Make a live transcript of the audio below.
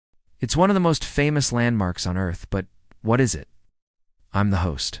It's one of the most famous landmarks on Earth, but what is it? I'm the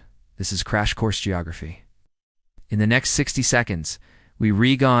host. This is Crash Course Geography. In the next 60 seconds,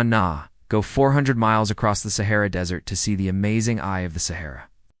 we go 400 miles across the Sahara Desert to see the amazing Eye of the Sahara.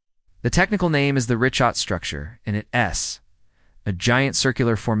 The technical name is the Richat Structure, and it's a giant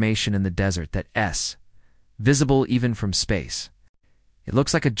circular formation in the desert that's visible even from space. It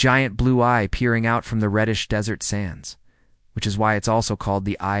looks like a giant blue eye peering out from the reddish desert sands, which is why it's also called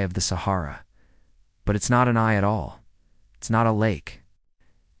the Eye of the Sahara. But it's not an eye at all. It's not a lake.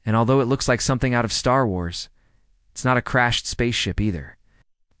 And although it looks like something out of Star Wars, it's not a crashed spaceship either.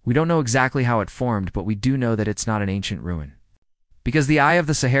 We don't know exactly how it formed, but we do know that it's not an ancient ruin. Because the Eye of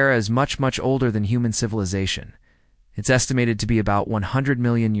the Sahara is much, much older than human civilization. It's estimated to be about 100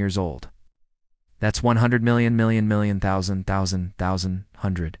 million years old. That's 100 million, million, million, thousand, thousand, thousand,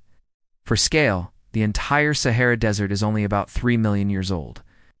 hundred. For scale, the entire Sahara Desert is only about 3 million years old.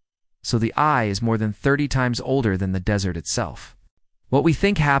 So the Eye is more than 30 times older than the desert itself. What we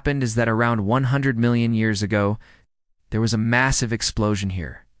think happened is that around 100 million years ago, there was a massive explosion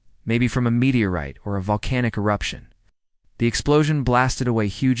here, maybe from a meteorite or a volcanic eruption. The explosion blasted away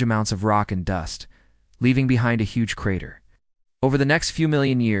huge amounts of rock and dust, leaving behind a huge crater. Over the next few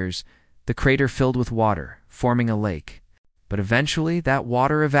million years, the crater filled with water, forming a lake. But eventually, that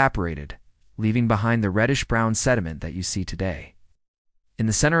water evaporated, leaving behind the reddish-brown sediment that you see today. In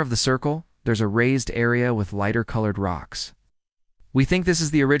the center of the circle, there's a raised area with lighter-colored rocks. We think this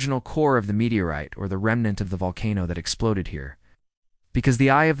is the original core of the meteorite or the remnant of the volcano that exploded here. Because the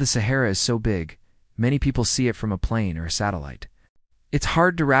Eye of the Sahara is so big, many people see it from a plane or a satellite. It's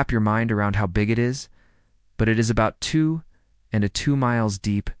hard to wrap your mind around how big it is, but it is about 2 miles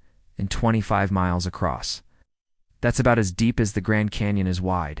deep and 25 miles across. That's about as deep as the Grand Canyon is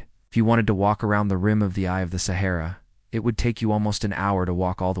wide. If you wanted to walk around the rim of the Eye of the Sahara, it would take you almost an hour to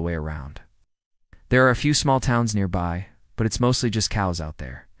walk all the way around. There are a few small towns nearby, but it's mostly just cows out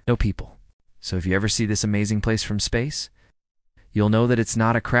there. No people. So if you ever see this amazing place from space, you'll know that it's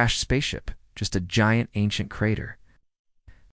not a crashed spaceship, just a giant ancient crater.